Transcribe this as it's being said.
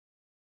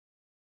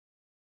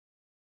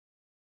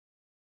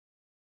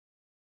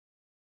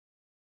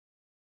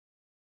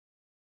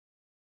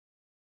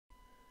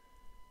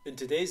In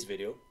today's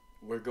video,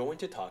 we're going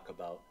to talk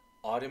about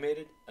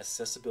automated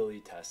accessibility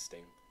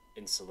testing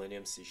in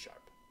Selenium C#.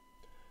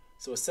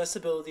 So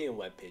accessibility in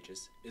web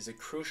pages is a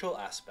crucial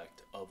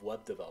aspect of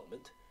web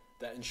development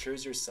that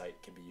ensures your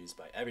site can be used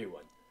by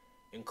everyone,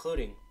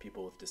 including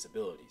people with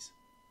disabilities.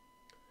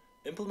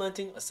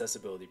 Implementing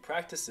accessibility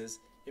practices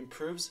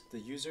improves the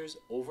user's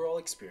overall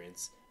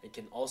experience and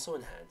can also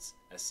enhance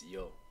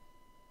SEO.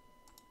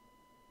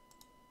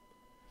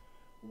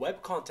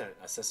 Web Content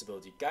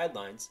Accessibility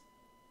Guidelines,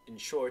 in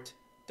short,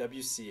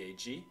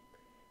 WCAG,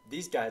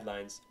 these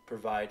guidelines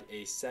provide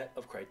a set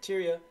of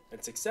criteria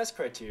and success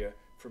criteria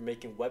for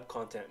making web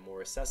content more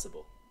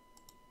accessible.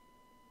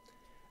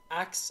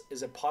 Axe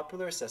is a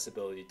popular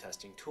accessibility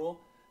testing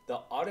tool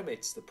that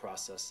automates the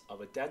process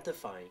of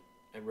identifying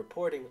and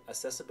reporting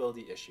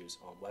accessibility issues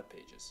on web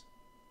pages.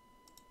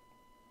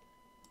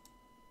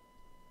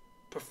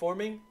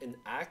 Performing an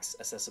Axe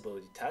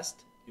accessibility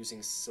test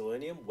using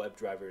Selenium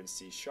WebDriver and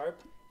C#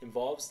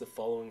 involves the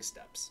following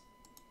steps.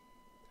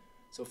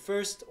 So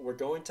first, we're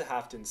going to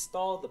have to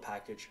install the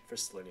package for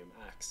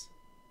Selenium.Axe.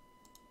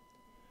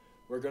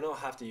 We're going to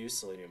have to use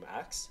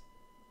Selenium.Axe,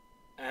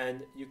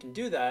 and you can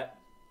do that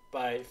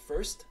by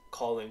first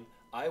calling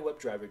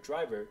iWebDriver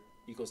driver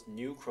equals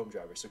new Chrome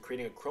driver. So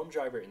creating a Chrome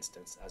driver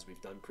instance as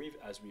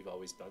we've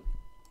always done.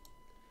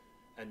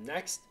 And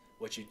next,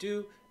 what you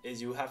do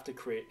is you have to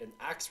create an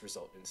Axe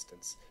result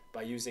instance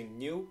by using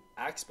new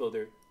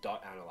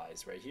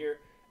axebuilder.analyze right here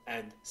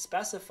and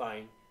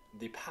specifying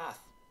the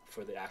path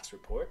for the Axe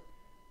report,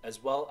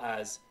 as well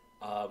as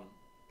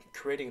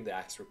creating the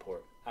Axe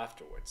report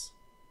afterwards.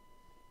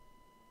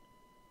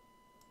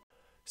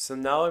 So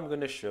now I'm going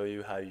to show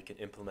you how you can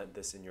implement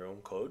this in your own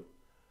code.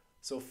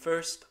 So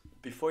first,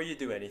 before you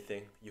do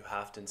anything, you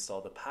have to install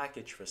the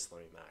package for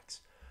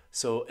Selenium.Axe.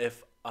 So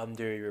if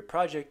under your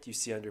project, you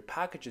see under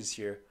packages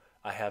here,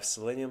 I have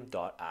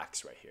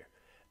Selenium.Axe right here.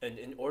 And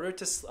in order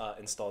to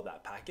install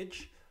that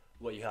package,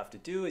 what you have to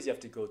do is you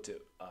have to go to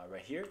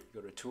right here,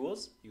 you go to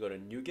Tools, you go to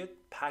NuGet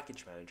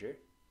Package Manager,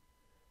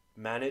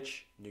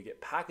 Manage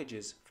NuGet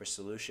Packages for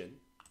Solution.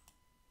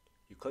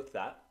 You click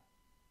that,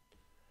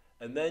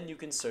 and then you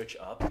can search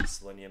up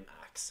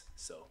Selenium.Axe.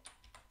 So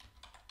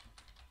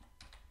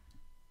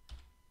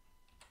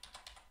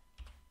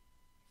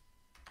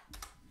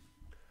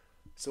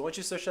once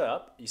you search that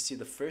up, you see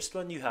the first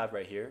one you have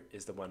right here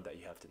is the one that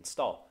you have to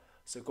install.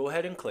 So go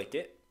ahead and click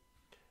it,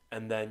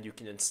 and then you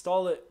can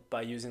install it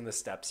by using the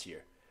steps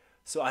here.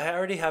 So I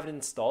already have it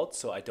installed,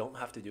 so I don't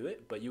have to do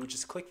it, but you would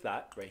just click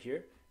that right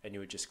here, and you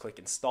would just click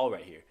install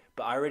right here.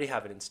 But I already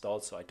have it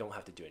installed, so I don't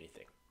have to do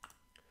anything.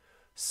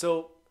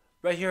 So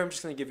right here, I'm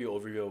just going to give you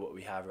an overview of what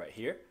we have right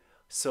here.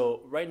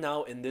 So right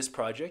now in this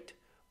project,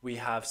 we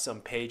have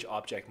some page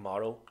object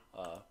model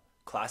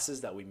classes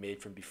that we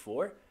made from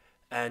before.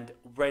 And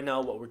right now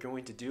what we're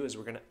going to do is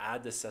we're going to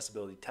add the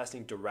accessibility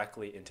testing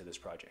directly into this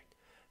project.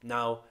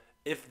 Now,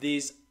 if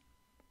these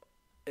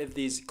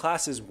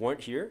classes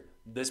weren't here,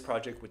 this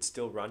project would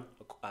still run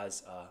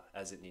as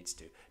it needs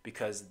to,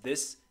 because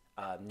this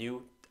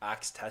new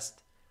Axe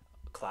test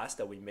class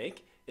that we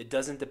make, it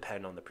doesn't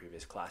depend on the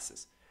previous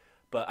classes.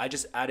 But I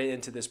just added it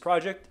into this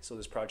project, so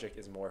this project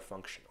is more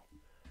functional.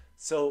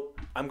 So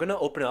I'm going to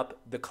open up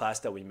the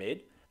class that we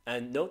made,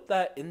 and note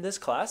that in this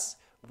class,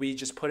 we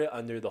just put it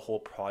under the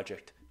whole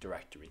project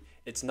directory.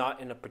 It's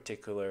not in a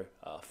particular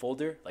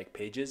folder like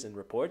pages and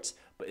reports,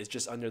 but it's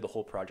just under the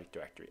whole project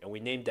directory. And we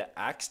named it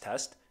Axe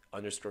test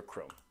 _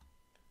 Chrome.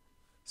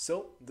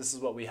 So this is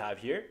what we have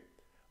here.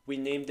 We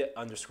named it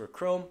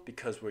 _Chrome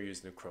because we're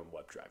using the Chrome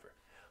WebDriver.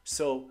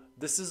 So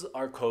this is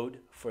our code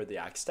for the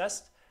Axe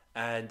test.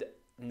 And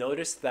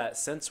notice that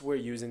since we're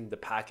using the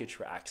package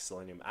for Axe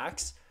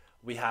Selenium.Axe,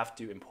 we have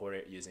to import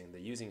it using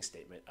the using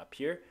statement up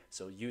here.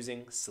 So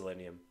using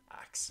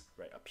Selenium.Axe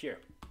right up here.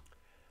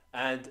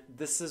 And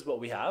this is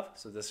what we have.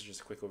 So this is just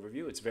a quick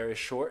overview. It's very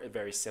short and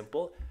very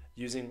simple.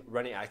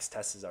 Running Axe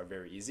tests are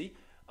very easy.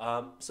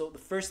 So the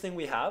first thing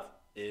we have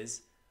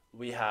is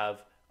we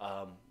have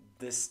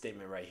this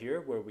statement right here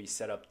where we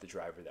set up the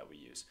driver that we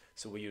use.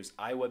 So we use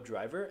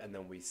iWebDriver and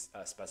then we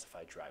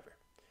specify driver.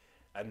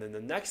 And then the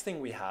next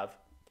thing we have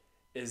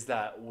is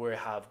that we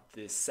have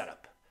this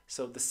setup.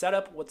 So the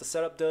setup, what the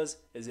setup does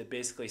is it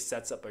basically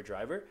sets up our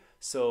driver.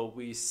 So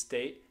we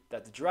state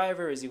that the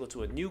driver is equal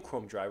to a new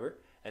Chrome driver.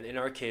 And in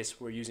our case,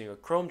 we're using a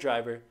Chrome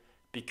driver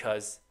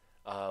because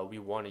we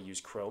want to use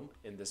Chrome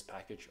in this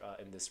package,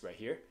 in this right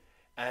here.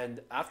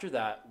 And after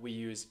that, we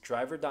use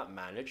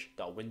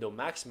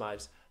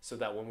driver.manage.window_maximize so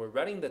that when we're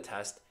running the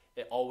test,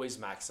 it always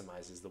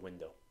maximizes the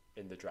window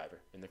in the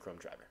driver, in the Chrome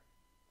driver.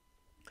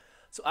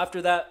 So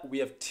after that, we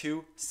have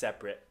two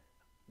separate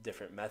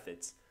different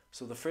methods.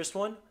 So the first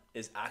one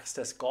is Axe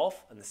test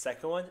golf, and the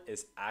second one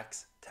is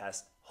Axe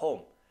test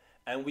home.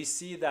 And we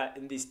see that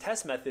in these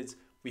test methods,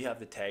 we have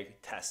the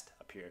tag test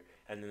up here.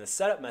 And in the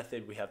setup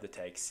method, we have the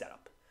tag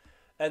setup.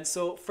 And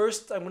so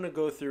first, I'm going to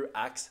go through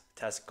Axe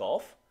test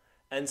golf.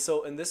 And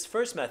so in this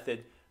first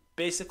method,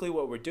 basically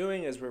what we're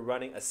doing is we're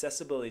running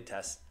accessibility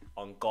tests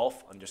on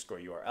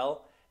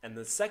golf_URL. And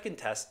the second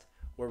test,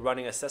 we're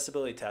running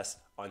accessibility tests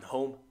on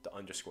home the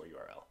underscore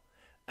URL.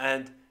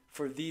 And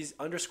for these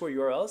underscore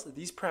URLs,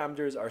 these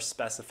parameters are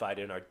specified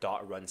in our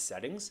 .run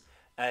settings,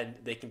 and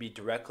they can be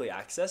directly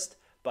accessed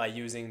by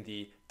using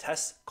the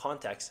test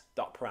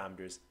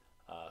context.parameters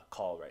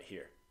call right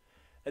here.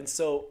 And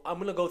so I'm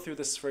going to go through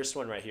this first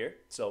one right here.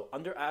 So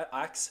under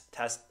Axe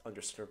test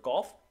underscore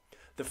golf,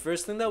 the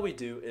first thing that we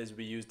do is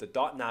we use the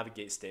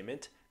 .navigate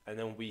statement, and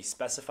then we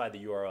specify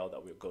the URL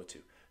that we'll go to.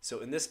 So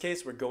in this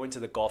case, we're going to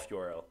the golf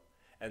URL.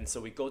 And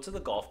so we go to the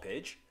golf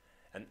page,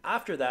 and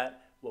after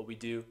that, what we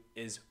do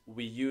is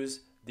we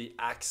use the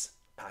Axe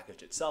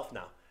package itself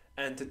now.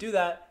 And to do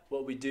that,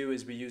 what we do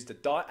is we use the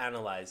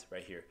 .analyze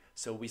right here.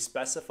 So we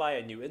specify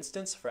a new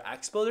instance for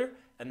Axe Builder,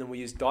 and then we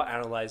use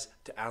 .analyze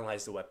to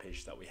analyze the web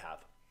page that we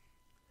have.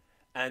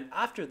 And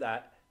after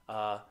that,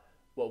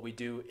 what we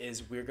do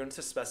is we're going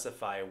to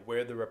specify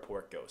where the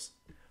report goes.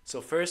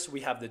 So first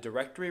we have the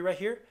directory right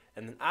here,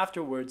 and then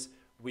afterwards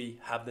we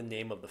have the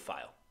name of the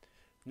file.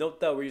 Note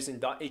that we're using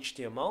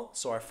 .html,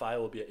 so our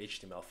file will be an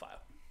HTML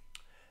file.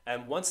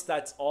 And once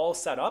that's all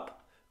set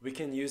up, we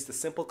can use the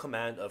simple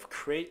command of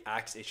create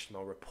Axe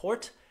HTML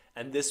report,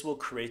 and this will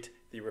create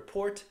the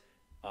report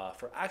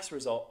for Axe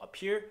result up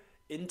here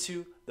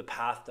into the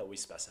path that we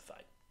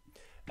specified.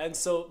 And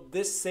so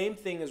this same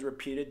thing is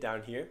repeated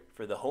down here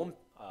for the home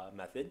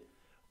method,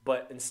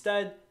 but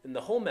instead in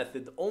the home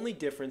method, the only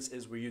difference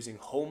is we're using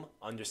home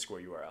underscore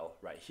URL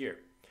right here.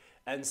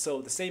 And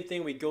so the same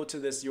thing, we go to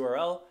this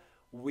URL,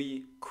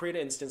 we create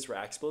an instance for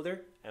Axe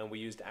Builder, and we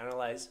use to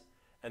analyze,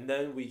 and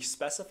then we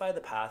specify the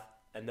path,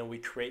 and then we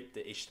create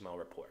the HTML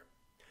report.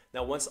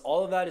 Now once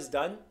all of that is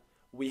done,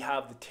 we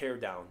have the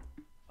teardown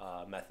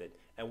method.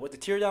 And what the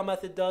teardown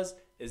method does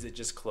is it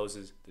just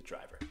closes the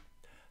driver.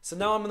 So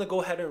now I'm going to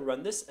go ahead and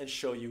run this and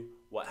show you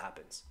what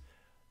happens.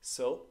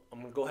 So I'm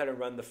going to go ahead and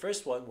run the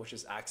first one, which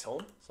is Axe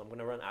Home. So I'm going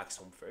to run Axe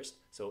Home first.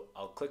 So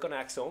I'll click on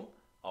Axe Home,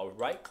 I'll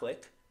right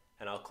click,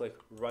 and I'll click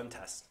Run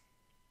Test.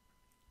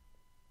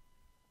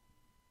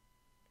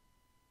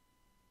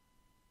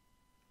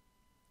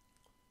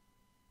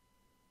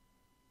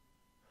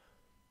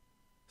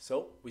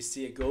 So we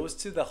see it goes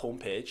to the home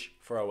page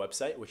for our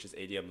website, which is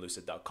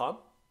admlucid.com,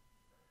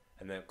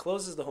 and then it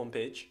closes the home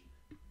page,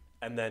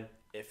 and then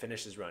it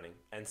finishes running.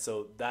 And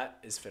so that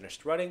is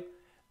finished running.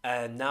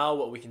 And now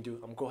what we can do,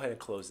 I'm going to go ahead and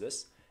close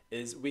this,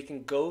 is we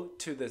can go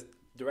to the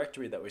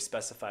directory that we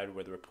specified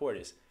where the report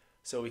is.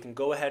 So we can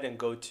go ahead and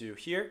go to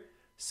here.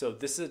 So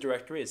this is a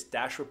directory, it's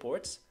dash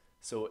reports.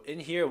 So in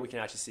here we can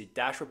actually see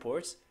dash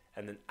reports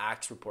and then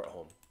Axe report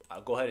home.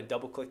 I'll go ahead and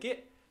double click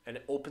it, and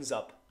it opens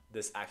up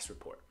this Axe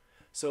report.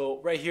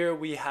 So right here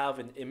we have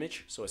an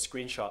image, so a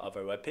screenshot of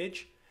our web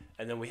page,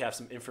 and then we have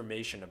some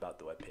information about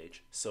the web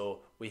page. So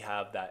we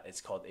have that it's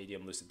called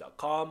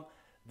admlucid.com.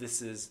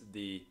 This is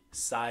the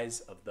size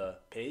of the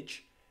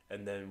page,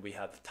 and then we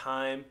have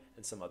time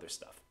and some other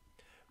stuff.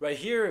 Right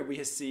here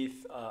we see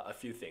a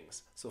few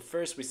things. So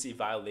first we see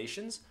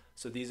violations.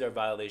 So these are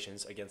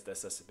violations against the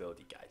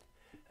accessibility guide.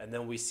 And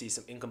then we see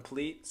some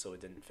incomplete, so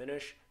it didn't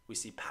finish. We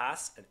see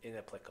pass and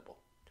inapplicable.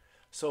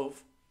 So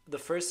the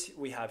first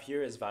we have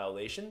here is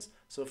violations.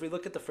 So if we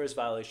look at the first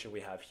violation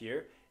we have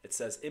here, it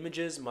says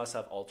images must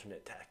have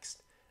alternate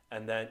text.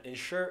 And then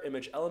ensure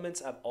image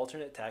elements have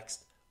alternate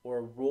text or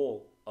a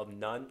role of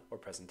none or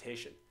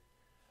presentation.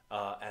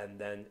 And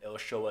then it'll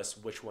show us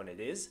which one it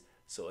is.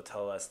 So it'll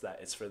tell us that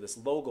it's for this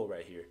logo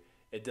right here.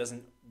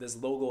 This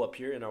logo up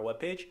here in our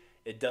webpage,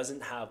 it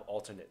doesn't have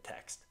alternate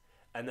text.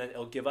 And then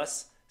it'll give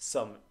us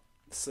some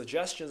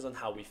suggestions on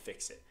how we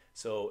fix it.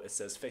 So it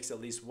says fix at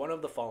least one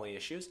of the following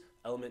issues.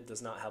 Element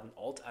does not have an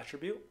alt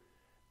attribute.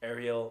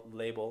 Arial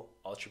label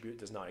attribute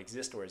does not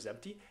exist or is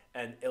empty.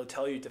 And it'll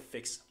tell you to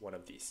fix one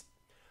of these.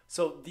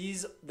 So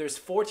there's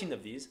 14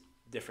 of these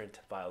different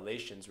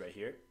violations right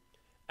here.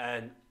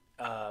 And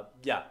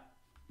yeah,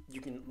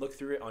 you can look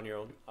through it on your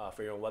own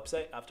for your own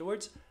website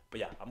afterwards. But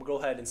yeah, I'm gonna go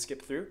ahead and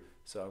skip through.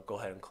 So I'll go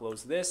ahead and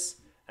close this.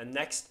 And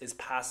next is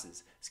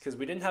passes. It's because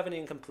we didn't have any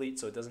incomplete,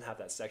 so it doesn't have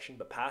that section,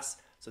 but pass.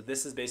 So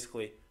this is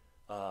basically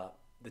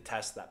the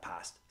test that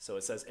passed. So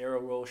it says arrow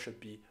role should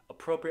be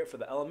appropriate for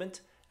the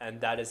element,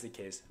 and that is the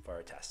case for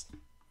our test.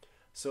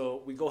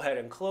 So we go ahead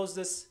and close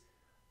this.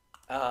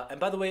 And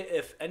by the way,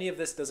 if any of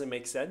this doesn't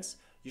make sense,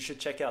 you should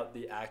check out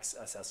the Axe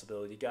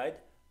accessibility guide,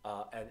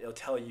 and it'll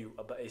tell you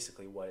about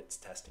basically what it's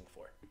testing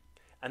for.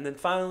 And then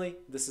finally,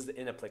 this is the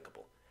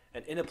inapplicable.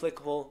 And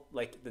inapplicable,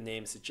 like the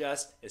name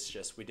suggests, it's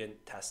just we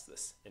didn't test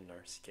this in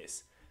our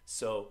case.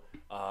 So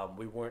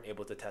we weren't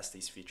able to test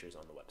these features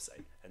on the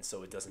website. And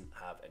so it doesn't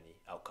have any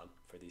outcome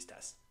for these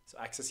tests. So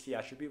access key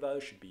attribute value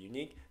should be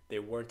unique. They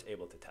weren't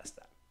able to test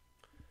that.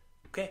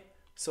 Okay,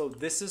 so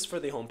this is for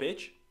the home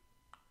page.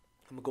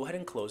 I'm gonna go ahead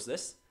and close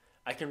this.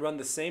 I can run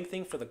the same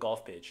thing for the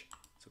golf page.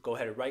 So go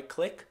ahead and right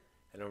click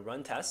and then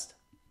run test.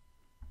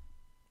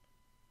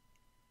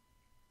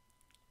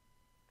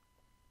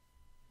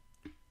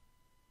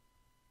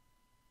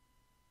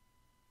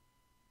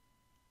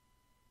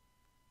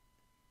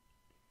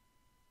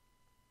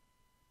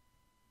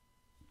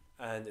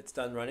 And it's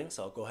done running,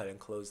 so I'll go ahead and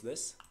close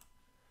this.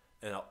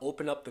 And I'll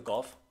open up the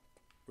golf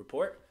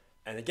report.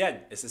 And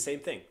again, it's the same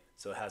thing.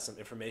 So it has some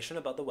information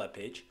about the web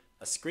page,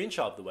 a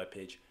screenshot of the web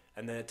page,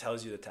 and then it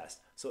tells you the test.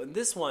 So in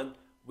this one,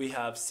 we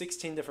have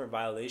 16 different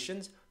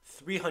violations,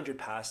 300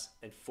 passed,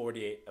 and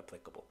 48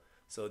 applicable.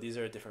 So these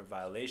are different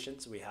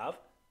violations we have.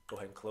 Go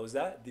ahead and close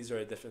that. These are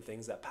the different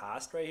things that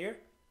passed right here.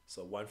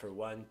 So 1 for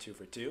 1, 2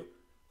 for 2.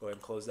 Go ahead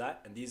and close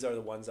that. And these are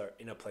the ones that are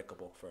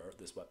inapplicable for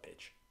this web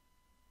page.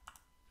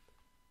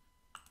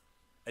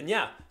 And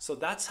yeah, so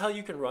that's how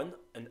you can run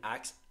an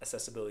Axe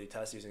accessibility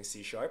test using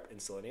C# in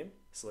Selenium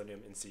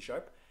in C#.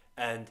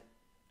 And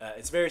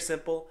it's very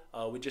simple.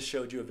 We just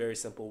showed you a very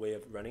simple way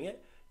of running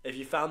it. If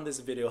you found this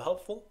video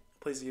helpful,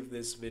 please give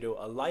this video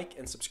a like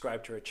and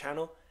subscribe to our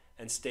channel,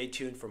 and stay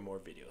tuned for more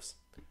videos.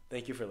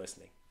 Thank you for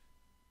listening.